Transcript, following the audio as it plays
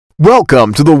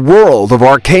Welcome to the world of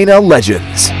Arcana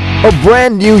Legends, a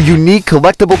brand new unique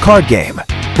collectible card game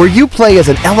where you play as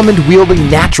an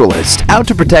element-wielding naturalist out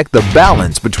to protect the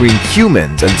balance between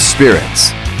humans and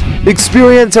spirits.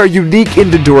 Experience our unique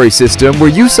inventory system where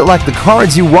you select the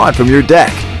cards you want from your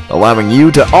deck, allowing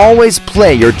you to always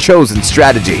play your chosen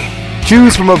strategy.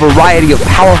 Choose from a variety of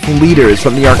powerful leaders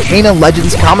from the Arcana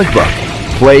Legends comic book.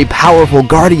 Play powerful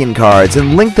Guardian cards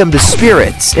and link them to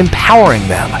spirits, empowering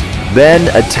them. Then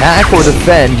attack or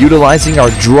defend utilizing our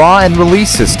draw and release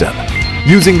system.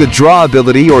 Using the draw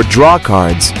ability or draw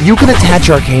cards, you can attach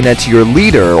Arcana to your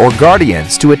leader or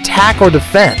guardians to attack or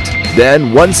defend.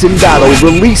 Then, once in battle,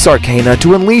 release Arcana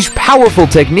to unleash powerful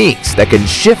techniques that can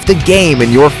shift the game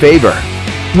in your favor.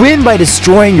 Win by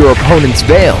destroying your opponent's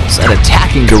veils and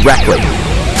attacking directly.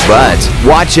 But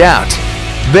watch out!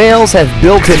 Veils have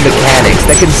built-in mechanics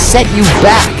that can set you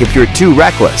back if you're too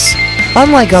reckless.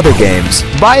 Unlike other games,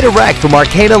 buy direct from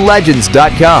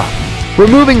ArcanaLegends.com,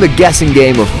 removing the guessing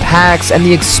game of packs and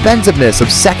the expensiveness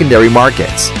of secondary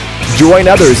markets. Join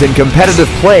others in competitive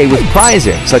play with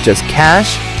prizes such as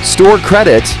cash, store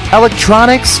credit,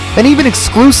 electronics, and even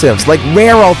exclusives like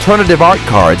rare alternative art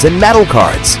cards and metal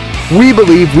cards. We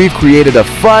believe we've created a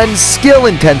fun,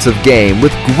 skill-intensive game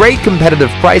with great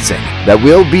competitive pricing that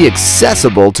will be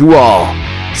accessible to all.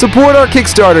 Support our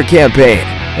Kickstarter campaign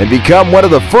and become one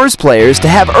of the first players to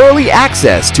have early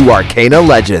access to Arcana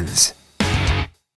Legends.